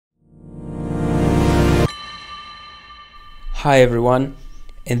Hi everyone,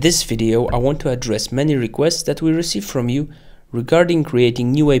 in this video I want to address many requests that we receive from you regarding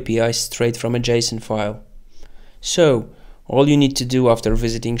creating new APIs straight from a JSON file. So, all you need to do after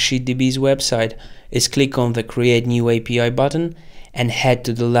visiting SheetDB's website is click on the Create New API button and head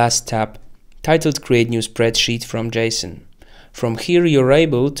to the last tab titled Create New Spreadsheet from JSON. From here you're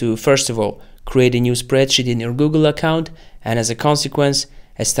able to, first of all, create a new spreadsheet in your Google account and as a consequence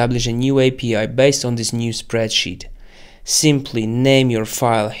establish a new API based on this new spreadsheet. Simply name your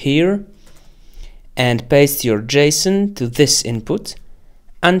file here and paste your JSON to this input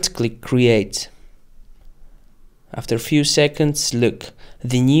and click Create. After a few seconds, look,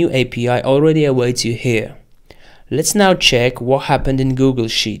 the new API already awaits you here. Let's now check what happened in Google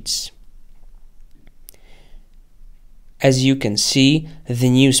Sheets. As you can see, the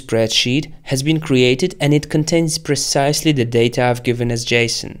new spreadsheet has been created and it contains precisely the data I've given as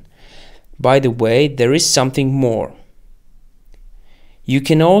JSON. By the way, there is something more. You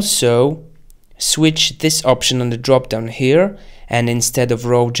can also switch this option on the drop down here and instead of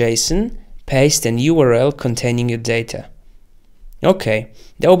raw JSON, paste an URL containing your data. Okay,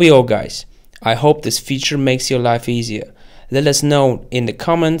 that will be all guys. I hope this feature makes your life easier. Let us know in the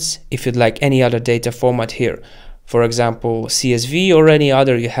comments if you'd like any other data format here. For example, CSV or any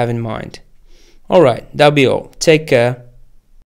other you have in mind. Alright, that'll be all. Take care.